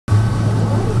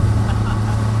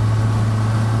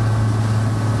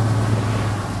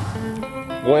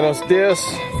Buenos dias,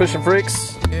 fishing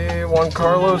freaks. Juan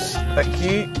Carlos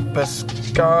aquí,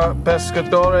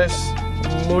 pescadores,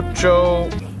 mucho.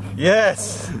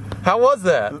 Yes! How was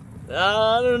that?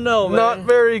 I don't know, man. Not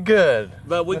very good.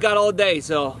 But we got all day,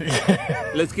 so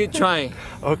let's keep trying.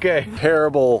 Okay.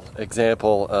 Terrible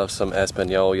example of some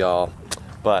Espanol, y'all.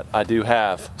 But I do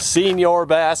have Senor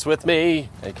Bass with me,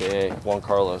 aka Juan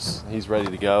Carlos. He's ready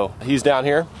to go. He's down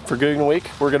here for Googan Week.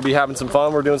 We're gonna be having some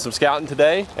fun. We're doing some scouting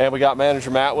today. And we got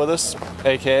manager Matt with us,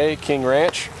 aka King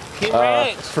Ranch. King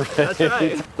Ranch, that's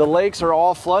right. The lakes are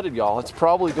all flooded, y'all. It's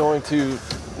probably going to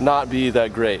not be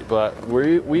that great, but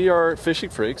we are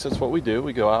fishing freaks. That's what we do.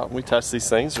 We go out and we test these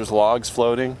things. There's logs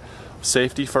floating.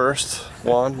 Safety first.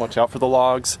 Juan, watch out for the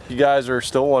logs. You guys are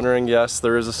still wondering, yes,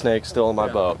 there is a snake still in my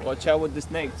boat. Watch out with the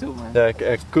snake too, man.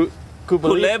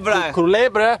 Culebra.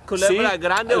 Culebra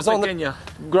grande o pequeña?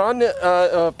 Grande,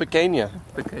 pequeña.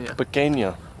 Pequeña.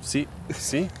 Pequeña. See,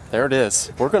 there it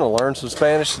is. We're gonna learn some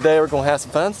Spanish today. We're gonna have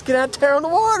some fun. Let's get out there on the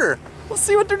water. Let's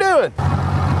see what they're doing.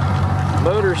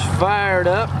 Motor's fired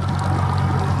up.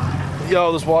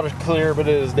 Yo, this water's clear, but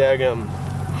it is daggum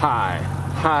high.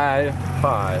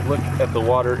 Look at the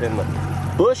water in the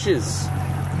bushes.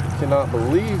 Cannot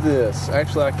believe this.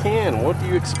 Actually, I can. What do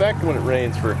you expect when it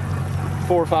rains for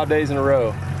 4 or 5 days in a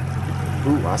row?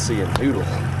 Ooh, I see a noodle.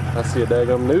 I see a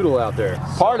daggum noodle out there.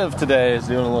 Part of today is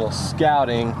doing a little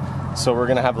scouting. So we're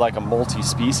gonna have like a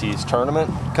multi-species tournament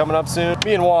coming up soon.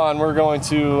 Me and Juan, we're going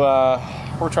to,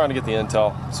 we're trying to get the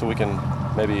intel so we can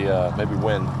maybe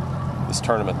win this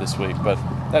tournament this week. But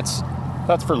that's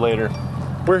for later.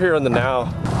 We're here in the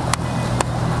now.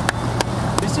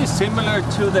 This is similar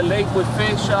to the lake with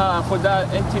fish for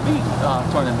that MTV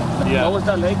tournament. Yeah. What was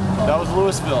that lake? That was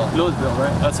Louisville. Louisville,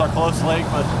 right? That's our close lake,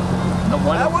 but No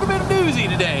bueno. that would have been a doozy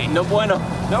today. No bueno.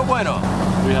 No bueno.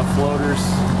 We have floaters.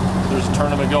 There's a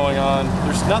tournament going on.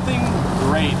 There's nothing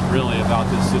great really about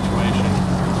this situation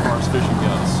as far as fishing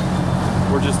goes.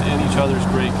 We're just in each other's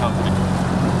great company.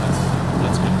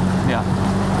 That's good. Yeah.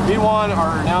 Me and Juan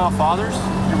are now fathers.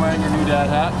 You're wearing your new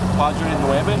dad hat. Padre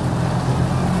Nueve.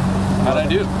 How'd I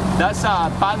do? That's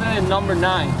padre number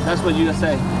 9. That's what you just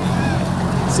say.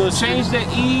 So Change the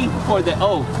E for the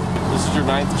O. This is your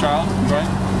 9th child, right?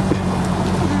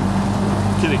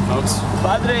 Kidding, folks.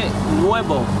 Padre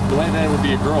nuevo. Nueve would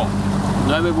be a girl.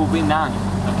 Nueve will be 9.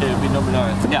 Okay, it would be number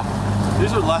 9. Yeah.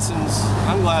 These are lessons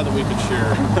I'm glad that we could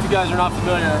share. If you guys are not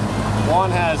familiar, Juan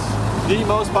has the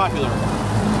most popular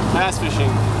bass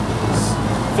fishing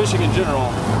in general,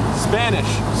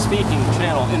 Spanish-speaking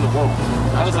channel in the world.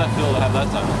 How does that feel to have that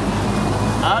title?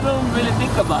 I don't really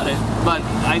think about it, but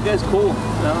I guess cool,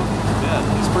 you know? Yeah,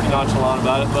 he's pretty nonchalant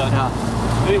about it, but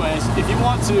anyways, if you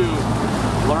want to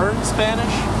learn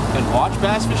Spanish and watch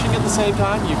bass fishing at the same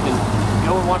time, you can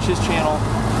go and watch his channel,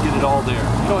 get it all there.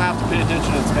 You don't have to pay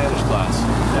attention in Spanish class.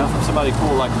 Yeah. From somebody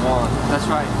cool like Juan. That's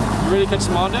right. You ready to catch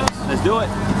some mondos? Let's do it.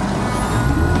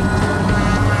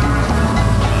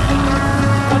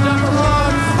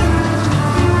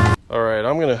 All right,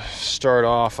 I'm gonna start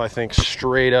off, I think,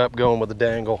 straight up going with the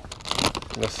dangle.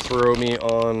 I'm gonna throw me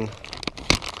on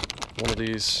one of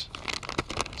these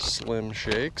slim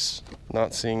shakes.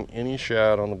 Not seeing any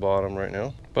shad on the bottom right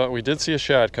now, but we did see a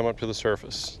shad come up to the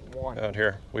surface out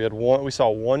here. We saw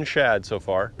one shad so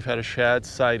far. We've had a shad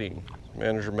sighting.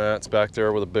 Manager Matt's back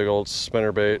there with a big old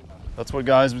spinnerbait. That's what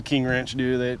guys with King Ranch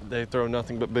do. They throw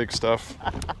nothing but big stuff.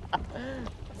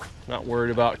 Not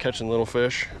worried about catching little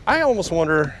fish. I almost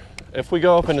wonder if we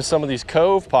go up into some of these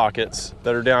cove pockets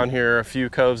that are down here, a few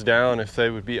coves down, if they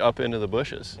would be up into the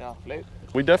bushes. Yeah, float.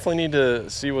 We definitely need to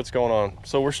see what's going on.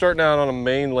 So we're starting out on a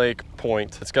main lake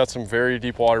point. It's got some very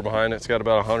deep water behind it. It's got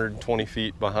about 120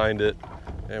 feet behind it.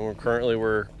 And we're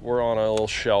on a little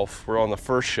shelf. We're on the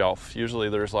first shelf. Usually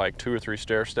there's like 2 or 3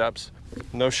 stair steps.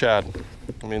 No shad.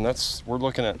 I mean, we're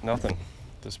looking at nothing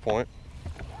at this point.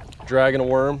 Dragging a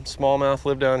worm, smallmouth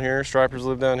live down here, stripers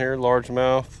live down here,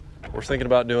 largemouth. We're thinking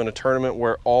about doing a tournament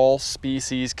where all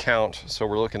species count. So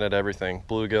we're looking at everything,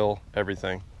 bluegill,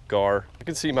 everything, gar. I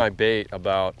can see my bait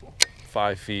about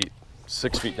 5 feet,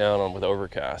 6 feet down with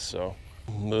overcast, so.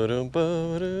 You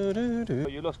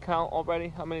lost count already?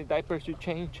 How many diapers you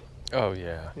change? Oh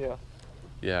yeah. Yeah.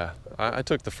 Yeah, I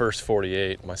took the first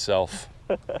 48 myself.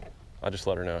 I just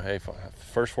let her know, hey,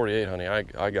 first 48, honey,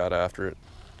 I got after it.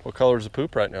 What color is the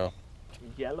poop right now?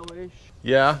 Yellowish.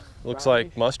 Yeah, looks brownish.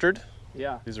 Like mustard.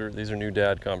 Yeah. These are new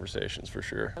dad conversations for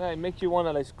sure. And it makes you want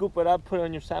to like scoop it up, put it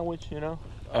on your sandwich, you know?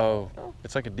 Oh,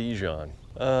 it's like a Dijon.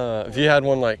 If you had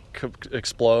one like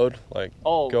explode, like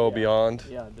go beyond,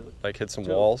 like hit some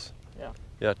walls. Yeah.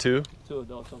 Yeah, 2? 2 of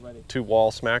those already. 2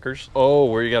 wall smackers. Oh,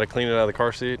 where you got to clean it out of the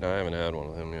car seat? No, I haven't had one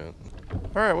of them yet.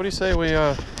 All right, what do you say we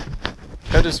head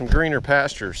to some greener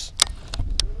pastures?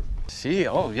 Sí,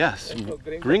 oh yes,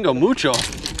 gringo mucho.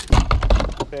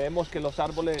 Creemos que los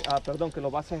árboles, perdón, que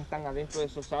los bases están adentro de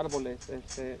esos árboles.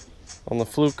 On the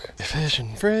fluke. Fish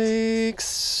and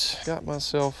freaks. Got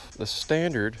myself the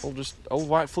standard old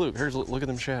white fluke. Here's look at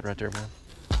them shad right there, man.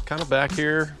 Kind of back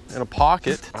here in a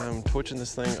pocket. I'm twitching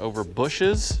this thing over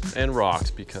bushes and rocks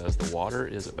because the water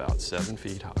is about 7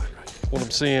 feet high. What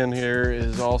I'm seeing here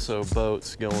is also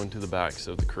boats going to the backs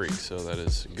of the creek, so that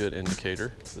is a good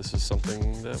indicator. This is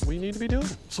something that we need to be doing.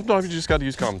 Sometimes you just got to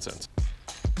use common sense.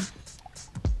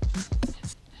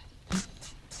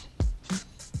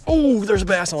 Oh, there's a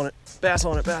bass on it. Bass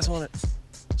on it, bass on it.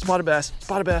 Spotted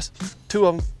bass, 2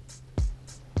 of them.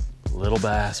 Little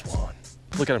bass one.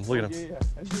 Look at him, look at him.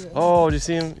 Oh, did you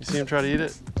see him? You see him try to eat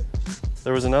it?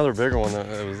 There was another bigger one that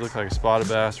looked like a spotted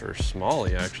bass or a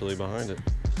smallie actually behind it.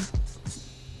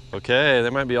 Okay, they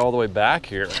might be all the way back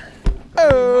here.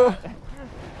 Oh!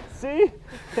 See?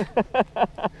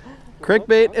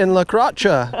 Crankbait and La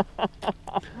Crotcha.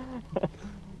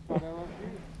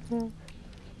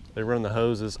 They run the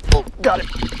hoses. Oh, got it.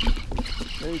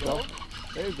 There you go.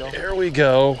 There you go. Here we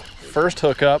go. First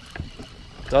hookup.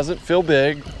 Doesn't feel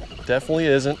big. Definitely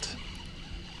isn't.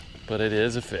 But it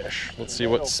is a fish. Let's see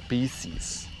what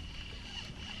species.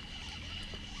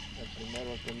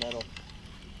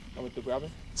 Want me to grab it?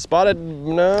 Spotted,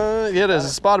 no, it is a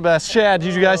spotted bass. Chad,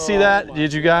 did you guys see that?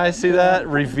 Did you guys see that?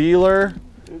 Revealer.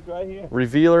 Right here.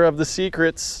 Revealer of the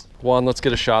secrets. Juan, let's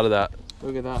get a shot of that.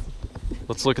 Look at that.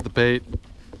 Let's look at the bait.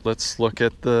 Let's look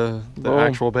at the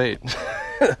actual bait.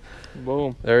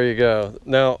 Boom. There you go.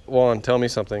 Now, Juan, tell me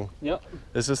something. Yep.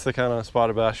 Is this the kind of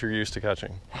spotted bass you're used to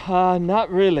catching? Not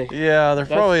really. Yeah, they're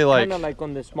probably like... kind of like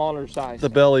on the smaller size. The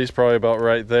belly's probably about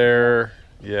right there.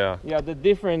 Yeah. Yeah, the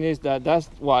difference is that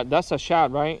that's a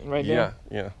shad, right? Right there?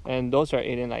 Yeah, yeah. And those are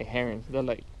eating like herrings. They're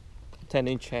like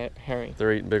 10-inch herring.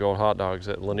 They're eating big old hot dogs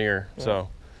at Lanier. Yeah. So,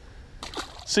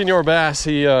 Senor Bass,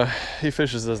 he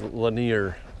fishes this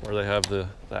Lanier where they have the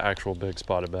actual big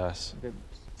spotted bass.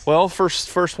 Well,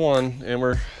 first one, and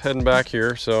we're heading back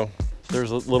here. So there's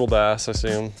a little bass. I see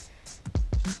him.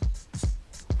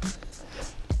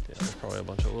 Yeah, there's probably a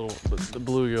bunch of little. But the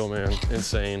bluegill, man,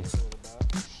 insane.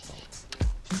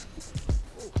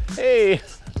 Hey,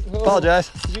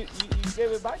 apologize. You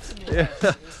gave it back to me.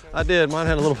 Yeah, I did. Mine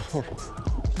had a little.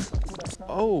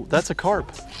 Oh, that's a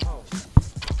carp.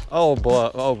 Oh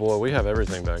boy, we have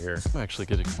everything back here. I'm actually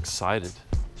getting excited.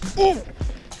 Ooh,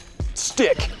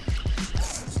 stick.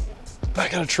 I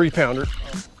got a tree pounder.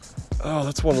 Oh,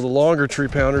 that's one of the longer tree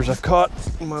pounders I've caught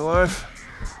in my life.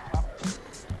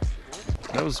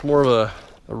 That was more of a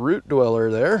root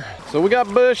dweller there. So we got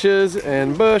bushes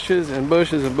and bushes and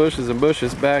bushes and bushes and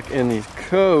bushes back in these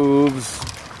coves.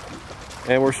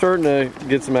 And we're starting to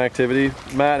get some activity.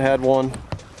 Matt had one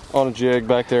on a jig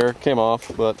back there, came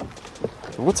off, but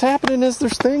what's happening is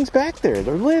there's things back there.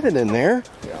 They're living in there.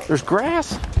 There's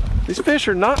grass. These fish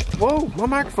are not, whoa, my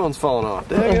microphone's falling off.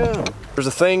 Dang. There's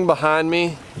a thing behind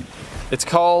me. It's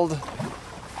called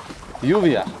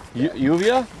uvia.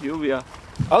 Uvia? Uvia.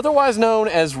 Otherwise known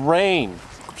as rain.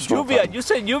 Uvia, you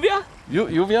say uvia?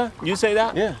 Uvia? You say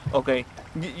that? Yeah. Okay.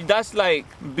 That's like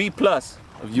B+. Of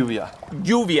uvia.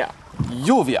 Uvia.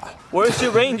 Uvia. Where's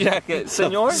your rain jacket,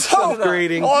 senor? So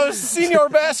greeting. Oh, Senor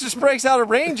Bass just breaks out a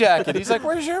rain jacket. He's like,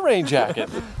 where's your rain jacket?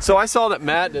 So I saw that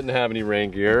Matt didn't have any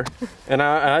rain gear, and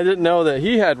I didn't know that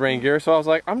he had rain gear, so I was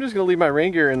like, I'm just gonna leave my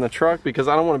rain gear in the truck because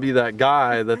I don't want to be that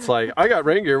guy that's like, I got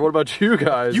rain gear, what about you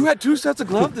guys? You had 2 sets of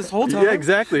gloves this whole time. Yeah,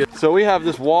 exactly. So we have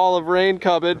this wall of rain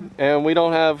cupboard, and we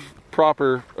don't have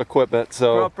proper equipment,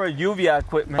 so proper uvia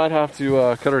equipment. Might have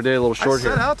to cut our day a little short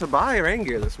here. I set out to buy rain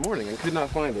gear this morning and could not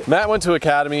find it. Matt went to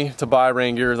Academy to buy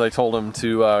rain gear. They told him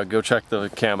to go check the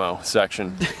camo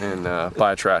section and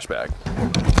buy a trash bag.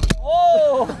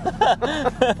 Oh!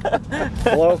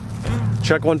 Hello?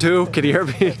 Check 1 2. Can you hear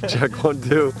me? Check 1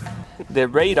 2. The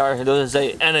radar doesn't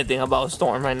say anything about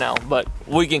storm right now, but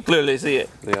we can clearly see it.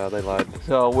 Yeah, they lied.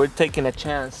 So we're taking a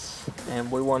chance, and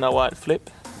we wanna what? Flip?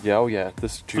 Yeah, oh yeah,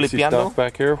 this juicy Flipeando. stuff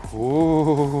back here.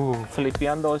 Ooh.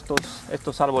 Flipeando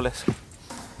estos árboles.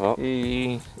 Oh.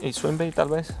 Y swim bait, tal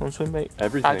vez, un swim bait.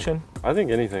 Everything. Action. I think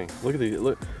anything. Look at the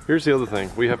look. Here's the other thing.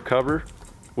 We have cover.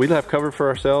 We have cover for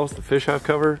ourselves. The fish have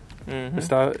cover.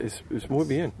 It's muy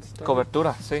bien.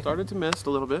 Cobertura, sí. Started to mist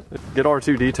a little bit. Get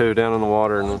R2D2 down in the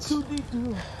water and let's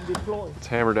Deploy.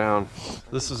 hammer down.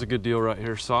 This is a good deal right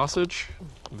here. Sausage,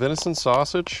 venison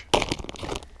sausage.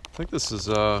 I think this is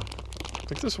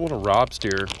one of Rob's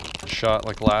deer shot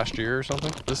like last year or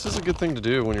something. This is a good thing to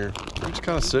do when you're just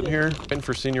kind of sitting here waiting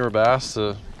for Senor Bass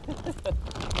to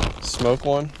smoke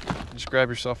one. Just grab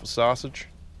yourself a sausage.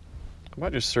 I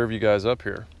might just serve you guys up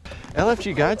here.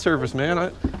 LFG guide service,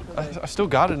 man. I still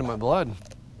got it in my blood.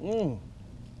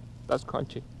 That's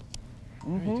crunchy.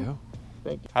 There you go.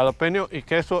 Thank you. Jalapeno y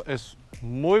queso es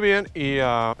muy bien y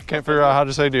can't figure out how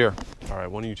to say deer. All right,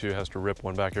 one of you two has to rip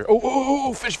one back here.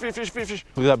 Oh, fish. Look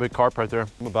at that big carp right there.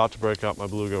 I'm about to break out my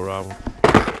bluegill rival.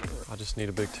 I just need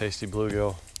a big tasty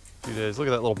bluegill. A few days. Look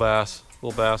at that little bass.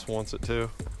 Little bass wants it too.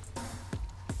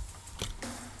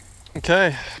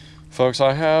 Okay, folks,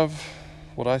 I have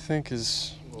what I think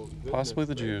is possibly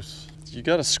the juice. You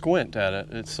gotta squint at it,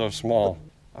 it's so small.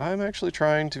 I'm actually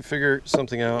trying to figure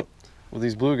something out with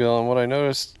these bluegill, and what I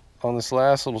noticed on this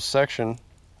last little section,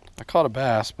 I caught a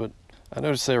bass, but I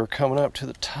noticed they were coming up to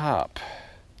the top.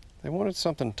 They wanted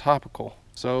something topical.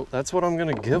 So that's what I'm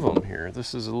gonna give them here.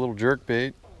 This is a little jerk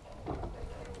bait.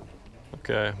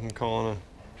 Okay, I'm calling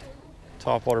a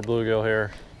topwater bluegill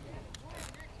here.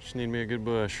 Just need me a good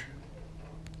bush.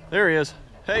 There he is.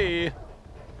 Hey.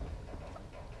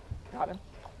 Got him.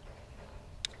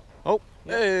 Oh,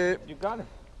 yeah, hey. You got him.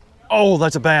 Oh,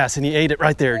 that's a bass, and he ate it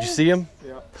right there. Did you see him?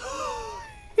 Yeah.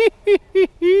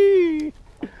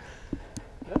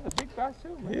 That's a big bass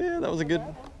too, man. Yeah, that was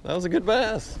a good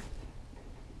bass.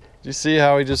 Did you see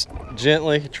how he just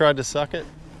gently tried to suck it?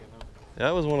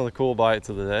 That was one of the cool bites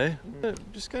of the day.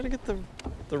 Just got to get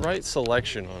the right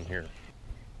selection on here.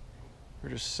 We're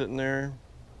just sitting there.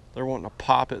 They're wanting to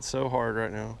pop it so hard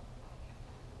right now.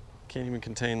 Can't even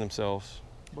contain themselves.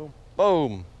 Boom.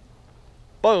 Boom.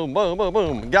 Boom, boom, boom,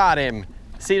 boom. Got him.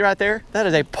 See right there? That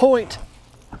is a point.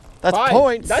 That's 5.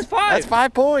 points. That's 5. That's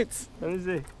 5 points. Let me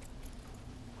see.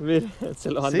 Mira, se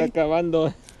lo anda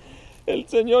acabando el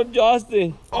señor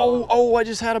Justin. Oh, I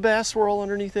just had a bass swirl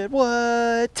underneath it.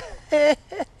 What?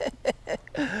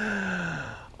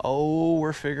 Oh,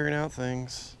 we're figuring out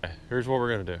things. Here's what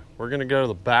we're gonna do. We're gonna go to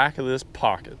the back of this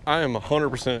pocket. I am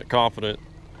 100% confident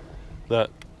that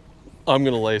I'm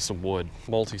gonna lay some wood.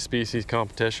 Multi-species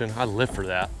competition, I live for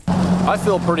that. I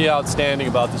feel pretty outstanding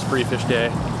about this pre-fish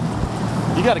day.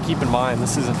 You gotta keep in mind,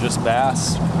 this isn't just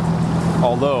bass.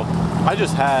 Although, I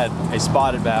just had a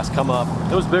spotted bass come up.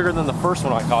 It was bigger than the first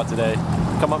one I caught today.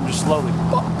 Come up just slowly.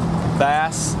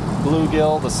 Bass,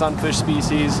 bluegill, the sunfish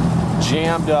species,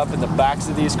 jammed up in the backs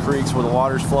of these creeks where the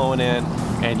water's flowing in,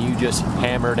 and you just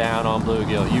hammer down on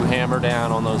bluegill. You hammer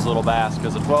down on those little bass,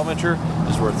 because a 12-incher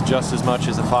is worth just as much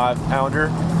as a 5-pounder.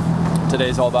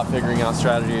 Today's all about figuring out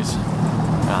strategies.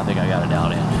 I think I got it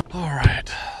down in. All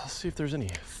right, let's see if there's any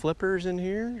flippers in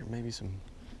here, or maybe some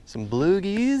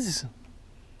bluegies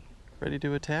ready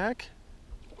to attack.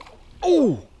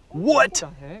 Oh, what? the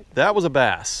heck? That was a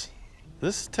bass.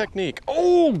 This technique,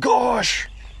 oh gosh!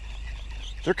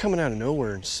 They're coming out of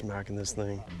nowhere and smacking this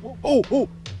thing. Oh,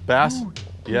 bass?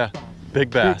 Yeah, big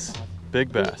bass.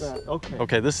 Big bass. Okay.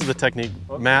 Okay, this is the technique.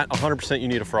 Matt, 100% you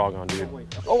need a frog on, dude.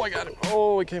 Oh, I got him.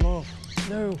 Oh, it came off.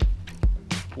 No.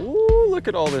 Ooh, look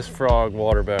at all this frog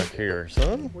water back here,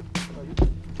 son.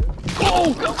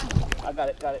 Oh! I got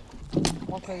it.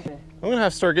 Okay. I'm gonna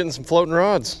have to start getting some floating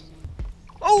rods.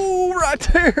 Oh, right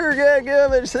there, yeah,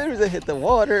 as soon as they hit the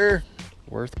water.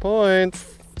 Worth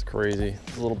points. It's crazy.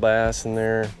 There's a little bass in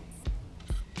there.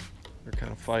 They're kind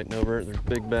of fighting over it. There's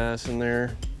big bass in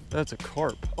there. That's a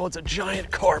carp. Oh, it's a giant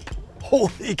carp.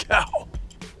 Holy cow.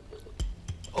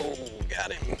 Oh,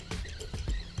 got him.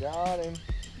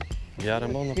 Got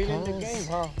him on the Killing paws. the game,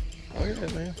 huh? Look at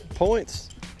that, man. Points.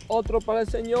 Otro para el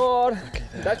señor.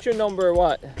 That. That's your number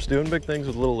what? Just doing big things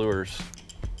with little lures.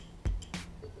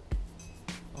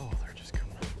 Oh, they're just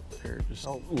coming up. They're just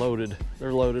loaded.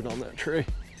 They're loaded on that tree.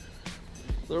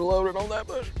 They're loaded on that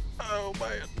bush. Oh,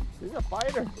 man. He's a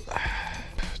fighter.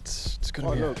 It's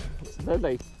gonna be. Look. There's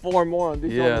like 4 more on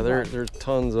this. Yeah, there's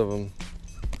tons of them.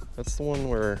 That's the one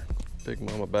where Big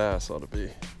Mama Bass ought to be.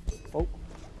 Oh.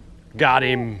 Got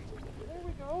him. There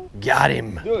we go. Got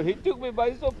him. Dude, he took me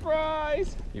by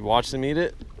surprise. You watched him eat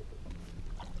it?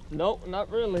 Nope,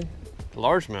 not really.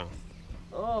 Largemouth.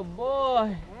 Oh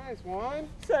boy. Nice one.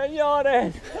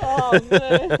 Señores. Oh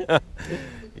man.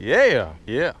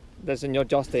 Yeah. The señor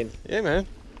Justin. Yeah, man.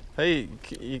 Hey,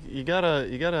 you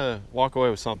gotta walk away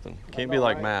with something. Can't be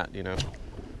like Matt, you know.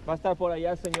 Va a estar por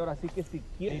allá, señor, así que si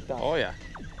quiere. Oh yeah.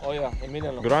 Oh yeah, y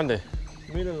mírenlo. Grande.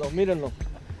 Mírenlo.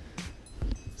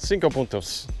 5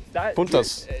 puntos. That-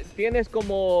 Puntos. Tienes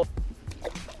como.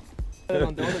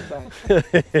 On the other side.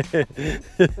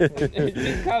 It's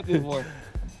been caught before.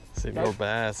 Senor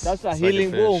Bass. that's a It's like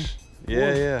healing fish. wound.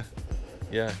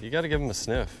 Yeah, you gotta give him a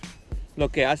sniff. Lo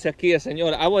que hace aquí el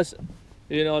señor, I was,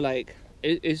 you know, like,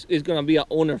 it's gonna be an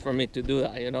honor for me to do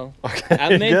that, you know. Okay,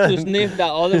 I meant to good. sniff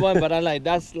that other one, but I'm like,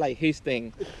 that's like his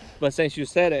thing. But since you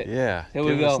said it, Yeah, here give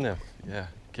we it a go. sniff. Yeah,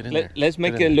 get in there. Let's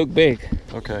make it look big.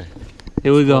 Okay.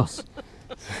 Here we go.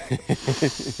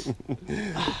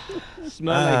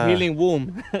 Smell like healing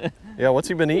womb. Yeah, what's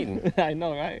he been eating? I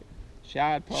know, right?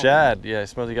 Shad. Probably. Shad. Yeah, it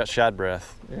smells like he got shad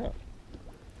breath. Yeah.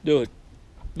 Dude,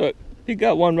 look, he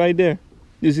got one right there.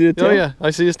 You see the tail? Oh yeah,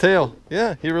 I see his tail.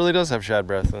 Yeah, he really does have shad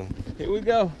breath then. Here we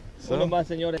go. So,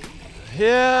 Senor.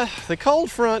 yeah, the cold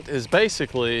front is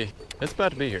basically, it's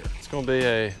about to be here. It's gonna be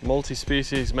a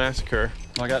multi-species massacre.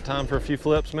 I got time for a few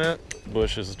flips, Matt.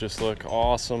 Bushes just look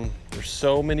awesome. There's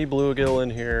so many bluegill in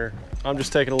here. I'm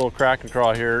just taking a little crack and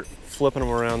craw here, flipping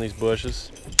them around these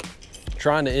bushes,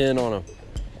 trying to end on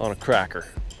a cracker.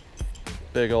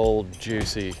 Big old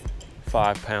juicy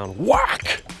 5-pound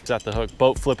whack. It's at the hook.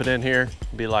 Boat flip it in here.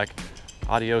 Be like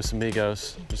adios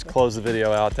amigos. Just close the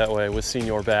video out that way with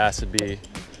Senor Bass. It'd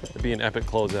be an epic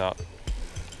closeout.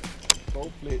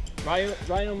 Boat flip.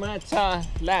 Right on Matt's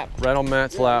lap. Right on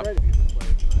Matt's lap.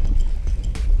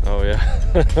 Oh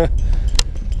yeah.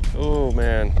 Oh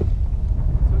man.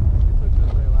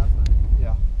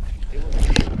 Yeah.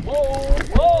 Whoa!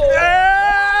 Whoa!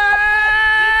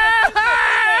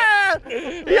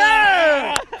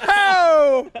 Yeah!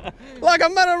 Oh! Like a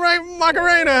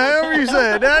Macarena, however you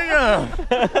say it. There you go.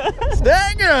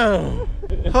 There you go.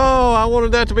 Oh, I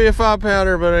wanted that to be a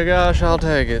 5-pounder, but gosh, I'll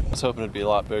take it. I was hoping it'd be a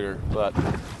lot bigger, but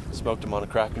smoked him on a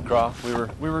crack and craw.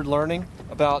 We were learning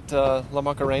about La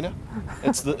Macarena.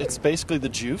 It's basically the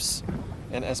juice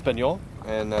in Espanol,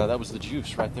 and that was the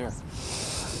juice right there.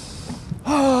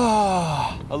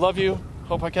 I love you.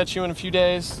 Hope I catch you in a few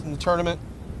days in the tournament.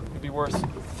 It'd be worth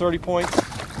 30 points.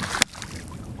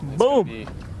 Boom!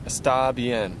 Está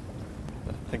bien.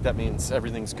 I think that means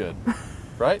everything's good,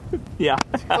 right? Yeah.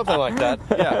 Something like that.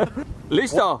 Yeah.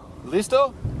 Listo.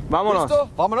 Listo? Vámonos. Listo?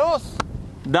 Vámonos.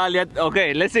 Dale,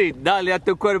 okay, let's see. Dale a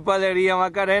tu cuerpo alegría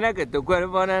Macarena, que tu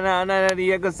cuerpo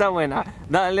alegría cosa buena.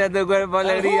 Dale a tu cuerpo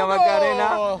alegría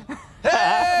Macarena.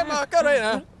 Hey,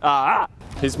 Macarena. Ah.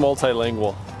 He's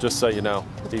multilingual, just so you know.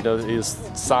 He's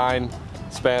sign,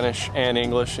 Spanish, and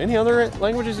English. Any other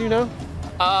languages you know?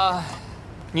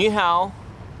 Ni hao.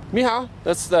 Ni hao.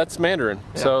 That's Mandarin.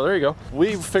 Yeah. So there you go.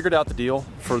 We've figured out the deal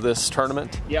for this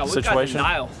tournament situation.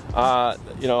 Got the dial.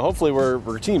 You know, hopefully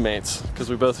we're teammates because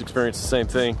we both experienced the same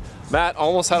thing. Matt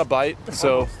almost had a bite,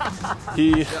 so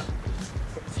he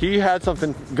had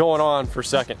something going on for a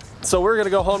second. So we're gonna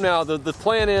go home now. The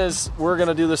plan is we're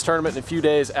gonna do this tournament in a few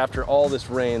days after all this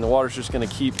rain. The water's just gonna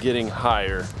keep getting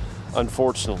higher,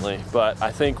 unfortunately. But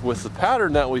I think with the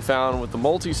pattern that we found, with the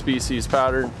multi-species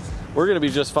pattern, we're gonna be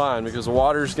just fine because the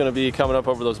water's gonna be coming up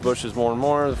over those bushes more and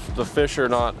more. The fish are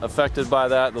not affected by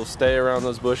that. They'll stay around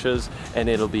those bushes and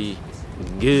it'll be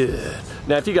good.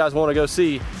 Now, if you guys wanna go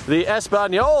see the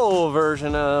Espanol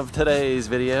version of today's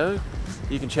video,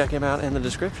 you can check him out in the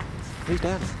description. He's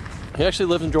down there. He actually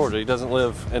lives in Georgia. He doesn't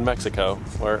live in Mexico,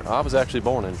 where I was actually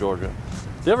born in Georgia.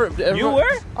 You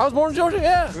were? I was born in Georgia,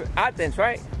 yeah. Athens,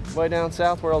 right? Way down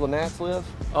south where all the gnats live.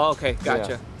 Oh, okay,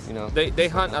 gotcha. Yeah, you know. They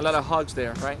hunt a lot of hogs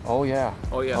there, right? Oh yeah.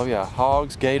 Oh yeah. Oh yeah.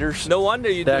 Hogs, gators. No wonder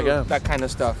you do that kind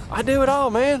of stuff. I do it all,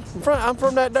 man. I'm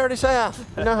from that dirty south.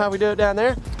 You know how we do it down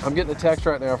there. I'm getting a text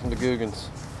right now from the Googans.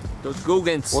 Those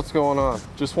Googans. What's going on?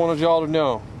 Just wanted y'all to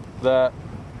know that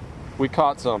we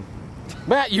caught some.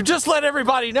 Matt, you just let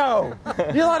everybody know.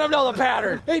 You let them know the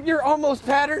pattern. Hey, you're almost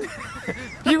patterned.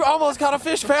 You almost caught a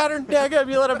fish pattern. Yeah, good.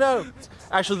 You let them know.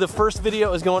 Actually, the first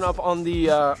video is going up on the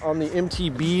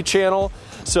MTB channel.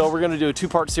 So we're gonna do a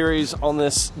 2-part series on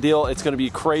this deal. It's gonna be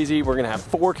crazy. We're gonna have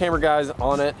 4 camera guys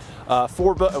on it. 3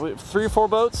 or 4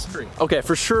 boats? 3. Okay,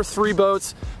 for sure 3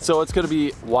 boats. So it's gonna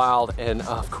be wild, and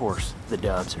of course, the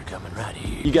dubs are coming right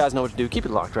here. You guys know what to do. Keep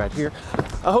it locked right here.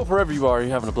 I hope wherever you are,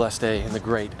 you're having a blessed day in the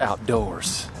great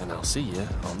outdoors. And I'll see you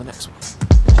on the next one.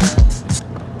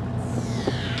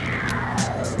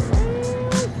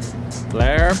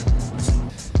 Blair.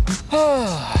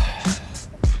 I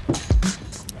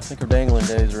think our dangling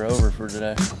days are over for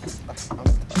today.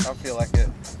 I feel like it.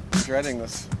 I'm dreading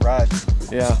this ride.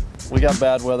 Yeah, we got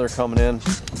bad weather coming in.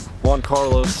 Juan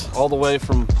Carlos, all the way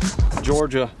from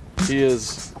Georgia, he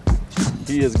is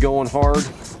going hard.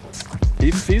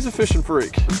 He's a fishing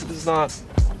freak. He's not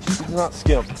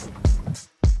skimp.